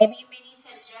don't know, maybe you may need to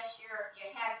adjust your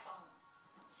headphone.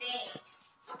 Thanks.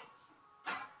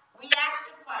 We asked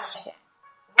the question,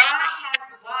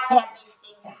 why have these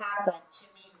things happened to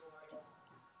me, Lord?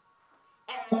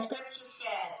 And the scripture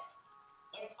says,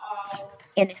 it's all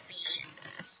in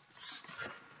Ephesians,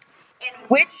 in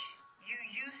which you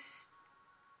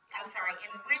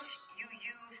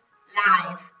use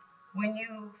life when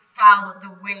you follow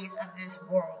the ways of this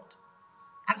world.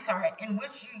 In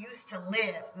which you used to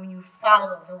live when you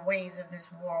follow the ways of this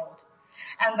world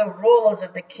and the rulers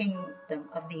of the kingdom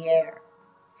of the air.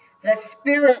 The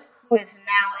spirit who is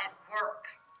now at work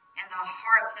in the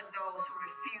hearts of those who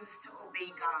refuse to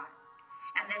obey God.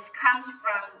 And this comes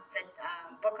from the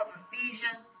book of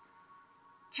Ephesians,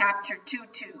 chapter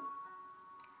 2:2.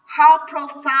 How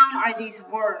profound are these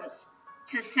words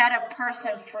to set a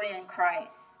person free in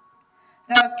Christ?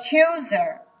 The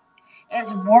accuser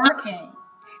is working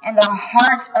in the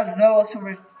hearts of those who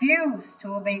refuse to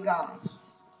obey God.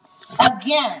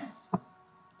 Again,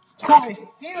 who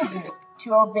refuses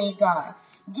to obey God.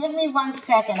 Give me 1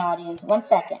 second, audience. 1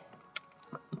 second.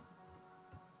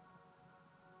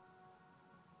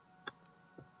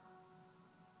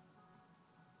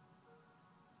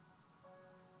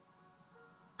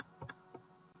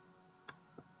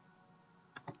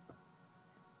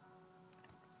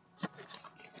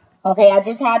 Okay, I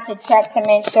just had to check to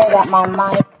make sure that my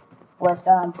mic was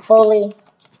fully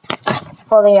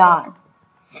on.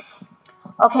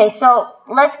 Okay, so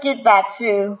let's get back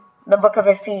to the book of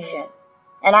Ephesians.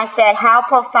 And I said, how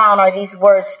profound are these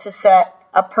words to set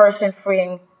a person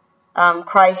free in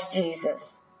Christ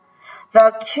Jesus? The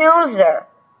accuser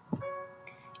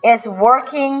is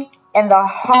working in the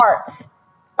hearts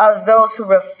of those who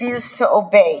refuse to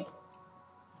obey.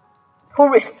 Who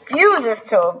refuses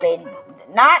to obey.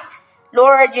 Not,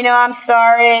 Lord, I'm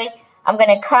sorry, I'm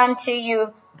going to come to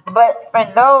you. But for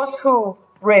those who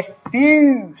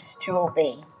refuse to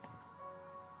obey.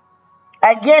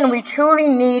 Again, we truly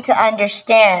need to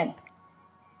understand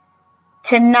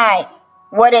tonight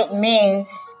what it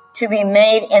means to be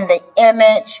made in the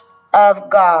image of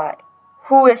God,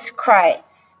 who is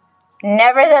Christ.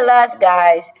 Nevertheless,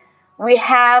 guys, we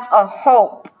have a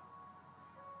hope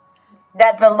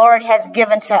that the Lord has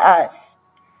given to us.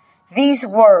 These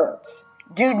words,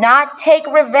 do not take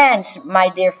revenge, my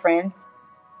dear friends,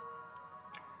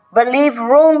 but leave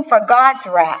room for God's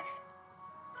wrath.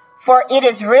 For it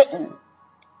is written,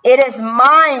 it is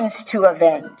mine to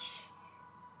avenge.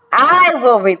 I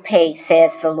will repay,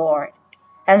 says the Lord.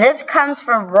 And this comes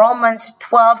from Romans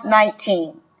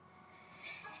 12:19.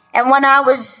 And when I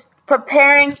was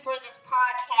preparing for this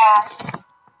podcast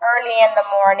early in the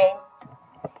morning,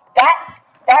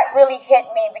 that really hit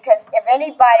me, because if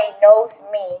anybody knows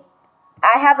me,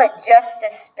 I have a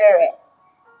justice spirit.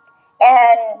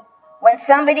 And when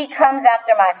somebody comes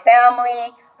after my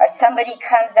family or somebody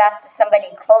comes after somebody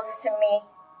close to me,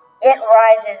 it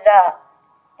rises up.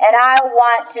 And I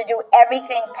want to do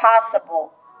everything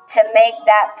possible to make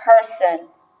that person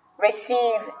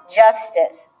receive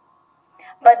justice.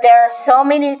 But there are so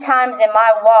many times in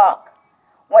my walk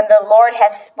when the Lord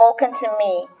has spoken to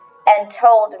me and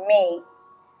told me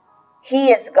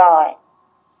He is God.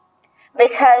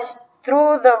 Because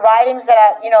through the writings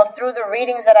that through the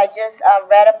readings that I just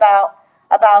read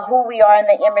about who we are in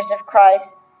the image of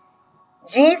Christ,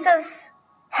 Jesus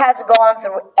has gone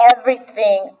through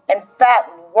everything, in fact,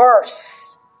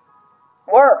 worse.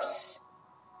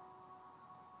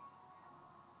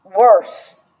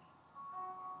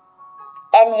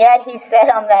 And yet He said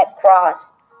on that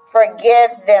cross,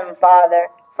 forgive them, Father,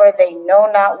 for they know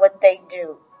not what they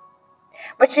do.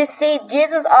 But you see,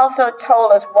 Jesus also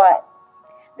told us what?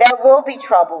 There will be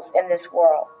troubles in this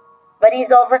world, but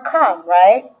He's overcome,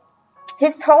 right?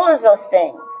 He's told us those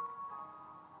things.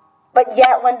 But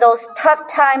yet when those tough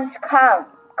times come,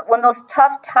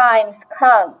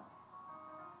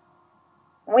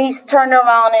 we turn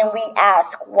around and we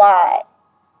ask why.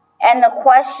 And the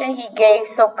question He gave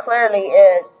so clearly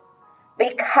is,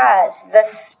 because the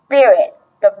spirit,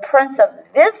 the prince of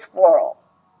this world,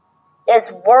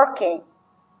 is working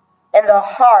in the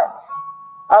hearts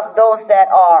of those that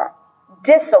are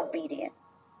disobedient.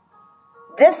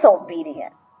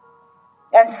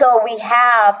 And so we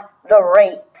have the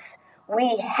rapes,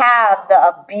 we have the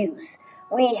abuse,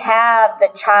 we have the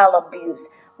child abuse,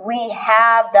 we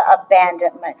have the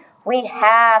abandonment, we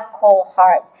have cold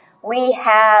hearts, we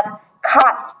have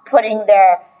cops putting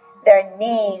their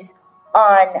knees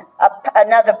on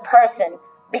another person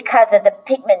because of the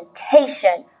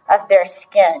pigmentation of their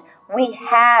skin. We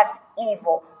have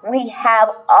evil. We have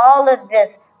all of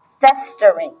this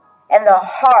festering in the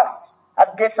hearts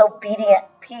of disobedient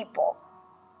people.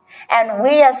 And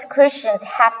we as Christians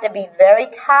have to be very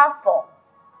careful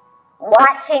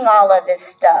watching all of this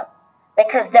stuff,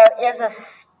 because there is a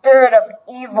spirit of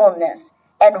evilness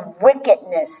and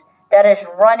wickedness that is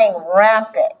running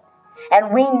rampant.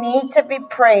 And we need to be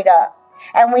prayed up.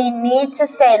 And we need to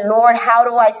say, Lord, how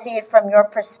do I see it from your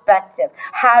perspective?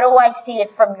 How do I see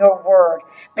it from your word?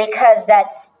 Because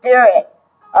that spirit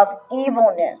of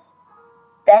evilness,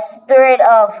 that spirit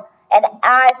of an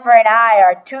eye for an eye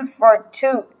or a tooth for a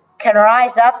tooth can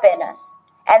rise up in us.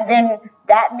 And then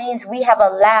that means we have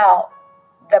allowed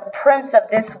the prince of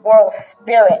this world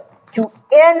spirit to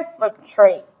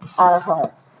infiltrate our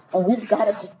hearts. And we've got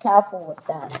to be careful with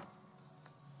that.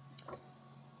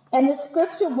 And the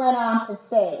scripture went on to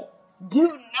say, do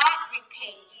not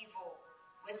repay evil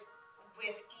with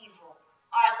evil,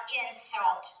 or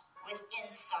insult with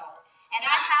insult. And I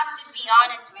have to be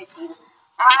honest with you.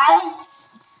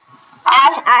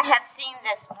 I have seen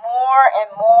this more and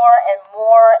more and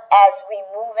more as we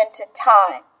move into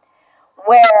time,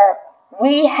 where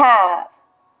we have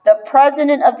the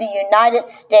President of the United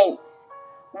States,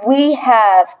 we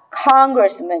have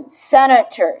congressmen,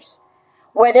 senators,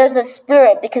 where there's a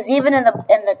spirit, because even in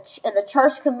the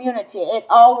church community, it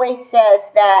always says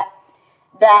that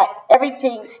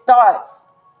everything starts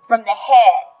from the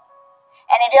head.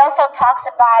 And it also talks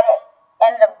about it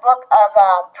in the book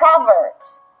of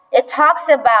Proverbs. It talks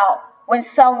about when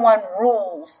someone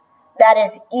rules that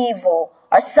is evil,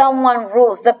 or someone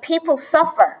rules, the people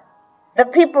suffer. The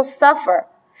people suffer.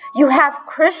 You have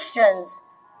Christians,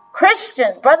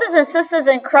 brothers and sisters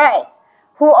in Christ,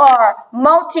 who are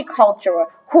multicultural,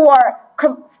 who are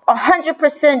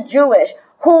 100% Jewish,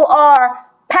 who are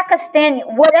Pakistani,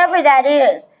 whatever that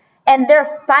is, and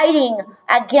they're fighting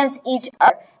against each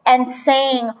other and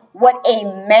saying what a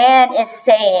man is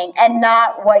saying and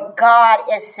not what God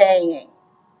is saying.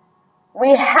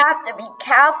 We have to be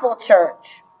careful,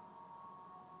 church,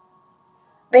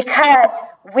 because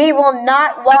we will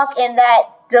not walk in that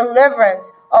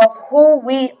deliverance of who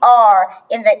we are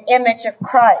in the image of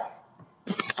Christ.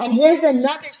 And here's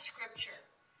another scripture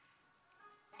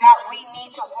that we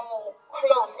need to hold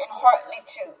close and heartily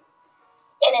to.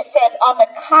 And it says, on the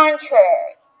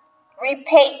contrary,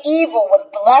 repay evil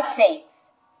with blessings.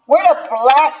 We're to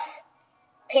bless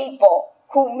people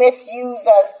who misuse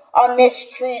us or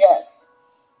mistreat us.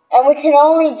 And we can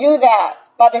only do that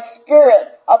by the Spirit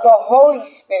of the Holy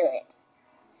Spirit.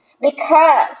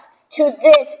 Because to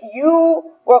this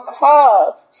you were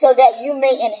called so that you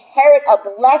may inherit a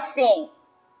blessing.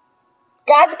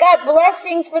 God's got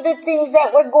blessings for the things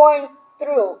that we're going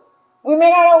through. We may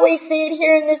not always see it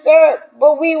here in this earth,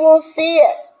 but we will see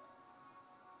it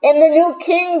in the new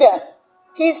kingdom.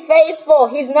 He's faithful.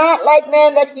 He's not like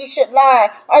man that he should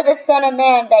lie, or the son of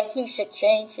man that he should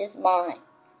change his mind.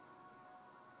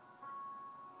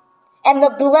 And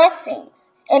the blessings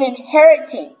and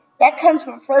inheriting, that comes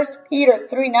from 1 Peter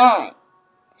 3:9.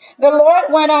 The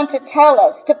Lord went on to tell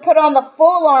us to put on the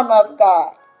full armor of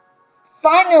God.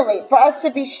 Finally, for us to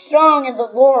be strong in the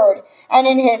Lord and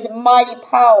in his mighty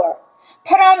power.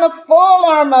 Put on the full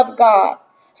armor of God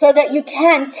so that you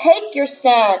can take your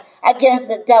stand against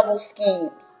the devil's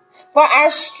schemes. For our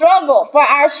struggle,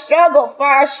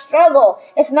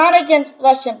 it's not against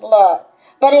flesh and blood,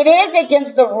 but it is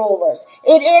against the rulers.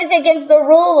 It is against the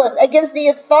rulers, against the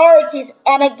authorities,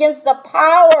 and against the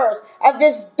powers of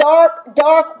this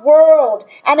dark world,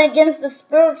 and against the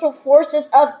spiritual forces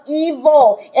of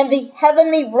evil in the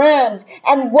heavenly realms.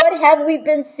 And what have we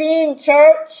been seeing,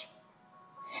 church?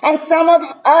 And some of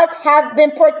us have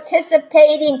been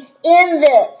participating in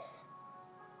this.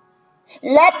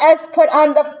 Let us put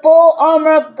on the full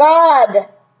armor of God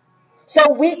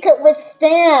so we could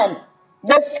withstand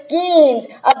the schemes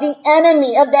of the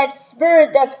enemy, of that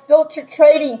spirit that's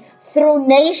filtrating through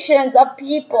nations of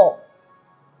people.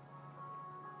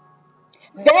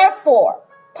 Therefore,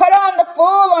 put on the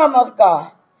full armor of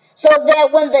God so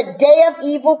that when the day of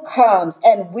evil comes,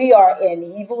 and we are in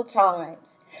evil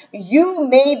times, you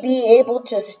may be able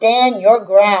to stand your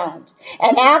ground.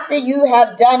 And after you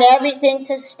have done everything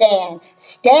to stand,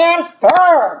 stand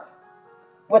firm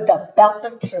with the belt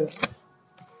of truth,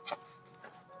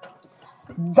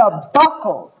 the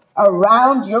buckle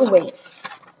around your waist,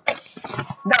 with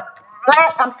the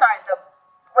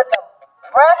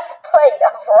breastplate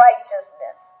of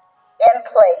righteousness in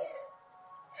place,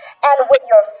 and with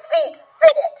your feet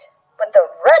fitted with the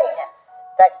readiness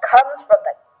that comes from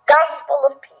the gospel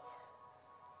of peace.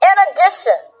 In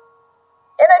addition,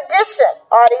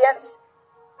 audience,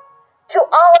 to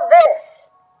all of this,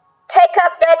 take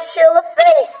up that shield of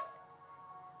faith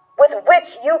with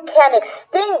which you can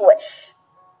extinguish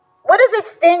What does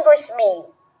extinguish mean?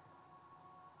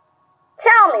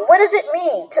 Tell me, what does it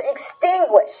mean to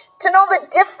extinguish? To know the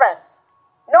difference.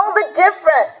 Know the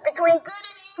difference between good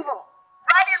and evil,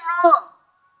 right and wrong.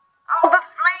 All the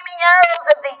flaming arrows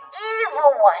of the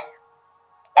evil one.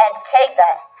 And take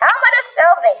the helmet of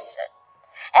salvation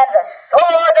and the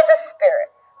sword of the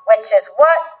Spirit, which is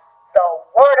what? The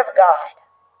Word of God.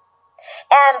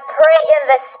 And pray in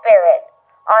the Spirit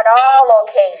on all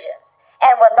occasions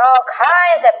and with all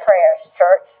kinds of prayers,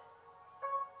 church,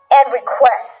 and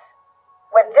requests.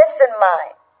 With this in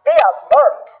mind, be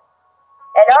alert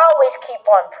and always keep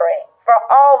on praying for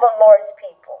all the Lord's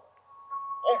people.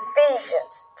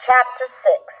 Ephesians chapter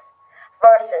 6,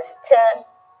 verses 10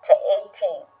 to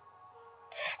 18.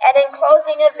 And in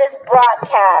closing of this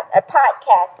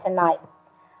podcast tonight,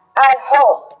 I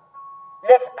hope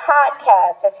this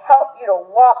podcast has helped you to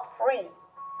walk free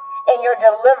in your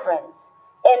deliverance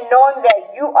and knowing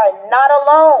that you are not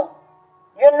alone.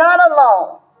 You're not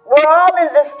alone. We're all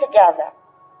in this together.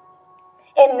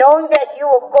 And knowing that you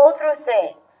will go through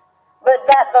things, but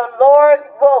that the Lord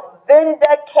will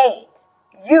vindicate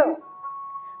you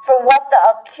for what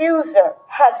the accuser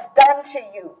has done to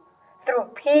you through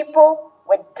people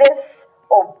with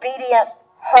disobedient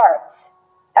hearts.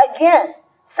 Again,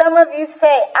 some of you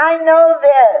say, I know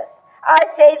this. I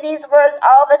say these words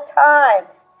all the time.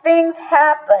 Things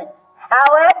happen.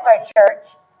 However, church,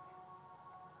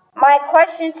 my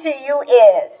question to you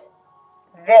is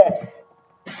this.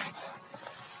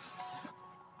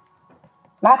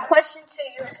 My question to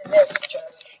you is this,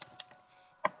 church.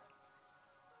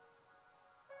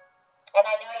 And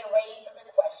I know you're waiting for the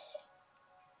question.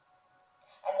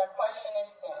 And the question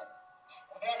is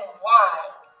then why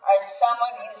are some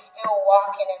of you still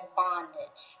walking in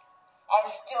bondage and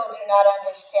still do not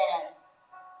understand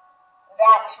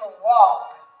that to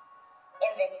walk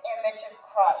in the image of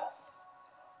Christ,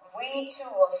 we too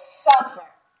will suffer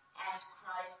as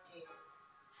Christ did.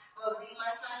 But we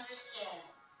must understand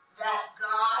that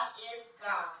God is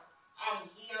God and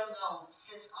He alone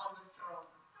sits on the throne.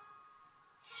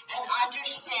 And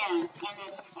understand in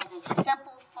its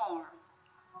simple form,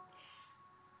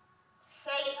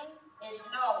 Satan is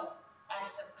known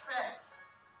as the prince,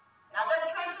 not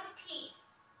the prince of peace,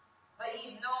 but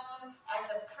he's known as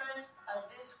the prince of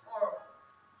this world,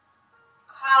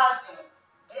 causing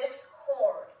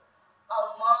discord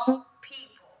among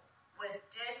people with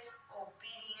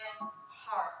disobedient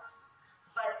hearts.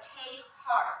 But take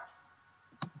heart.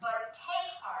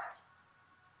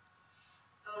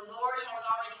 The Lord has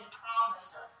already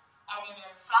promised us, and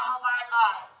in some of our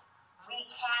lives, we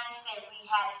can say we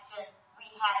have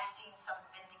seen some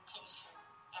vindication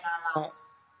in our lives.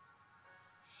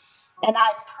 And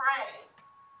I pray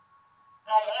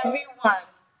that everyone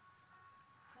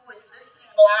who is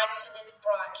listening live to this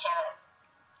broadcast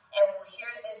and will hear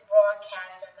this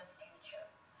broadcast in the future,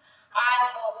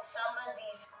 I hope some of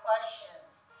these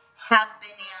questions have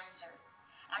been answered,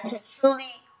 and to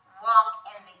truly walk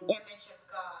in the image of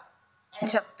God and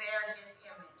to bear His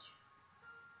image.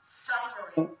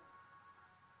 Suffering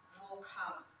will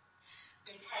come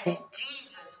because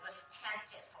Jesus was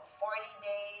tempted for 40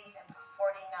 days and for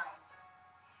 40 nights.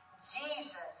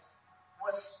 Jesus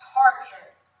was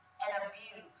tortured and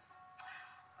abused.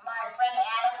 My friend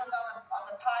Anna was on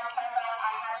the podcast.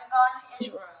 I haven't gone to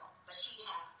Israel, but she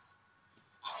has.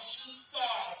 And she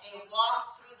said they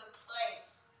walked through the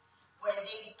place where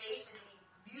they basically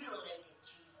mutilated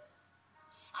Jesus.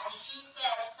 And she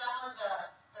said some of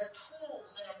the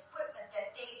tools and equipment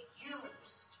that they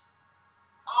used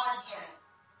on him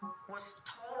was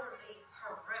totally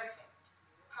horrific.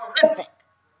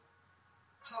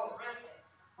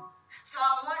 So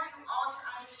I want you all to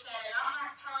understand, and I'm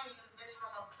not telling you this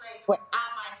from a place where I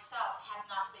myself have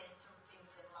not been through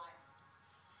things in life.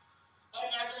 And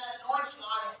there's an anointing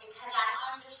on it because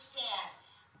I understand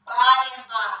by and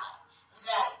by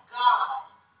that God,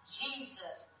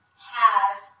 Jesus,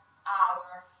 has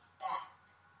our back.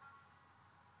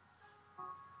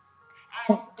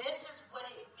 And this is what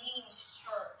it means,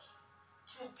 church,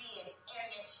 to be an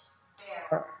image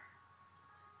bearer.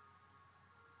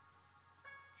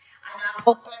 And I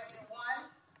hope everyone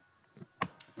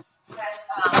has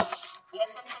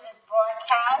listened to this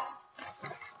broadcast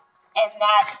and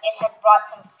that it has brought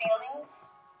some feelings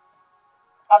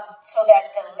so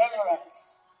that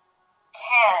deliverance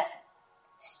can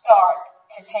start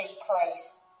to take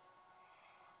place.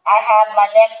 I have my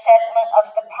next segment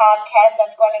of the podcast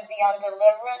that's going to be on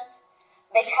deliverance,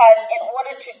 because in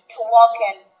order to walk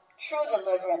in true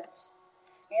deliverance,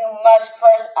 you must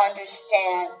first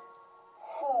understand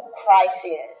who Christ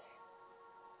is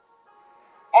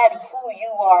and who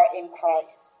you are in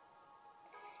Christ.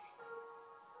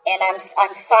 And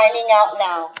I'm signing out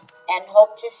now and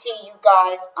hope to see you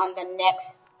guys on the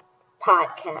next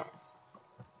podcast.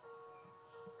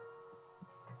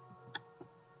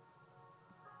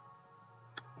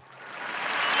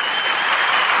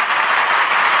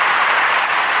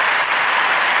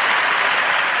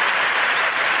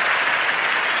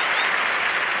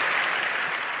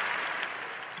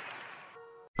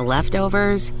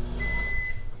 Leftovers,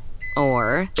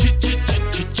 or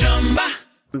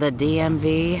the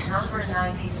DMV, number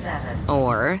 97,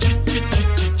 or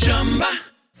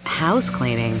house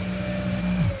cleaning,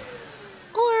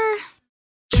 or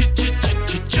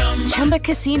Chumba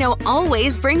Casino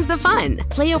always brings the fun.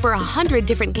 Play over 100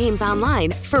 different games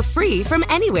online for free from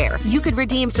anywhere. You could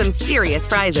redeem some serious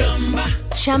prizes.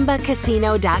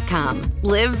 ChumbaCasino.com.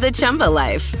 Live the Chumba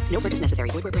life. No purchase necessary.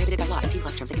 Void where prohibited by law. 18+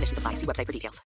 terms and conditions apply. See website for details.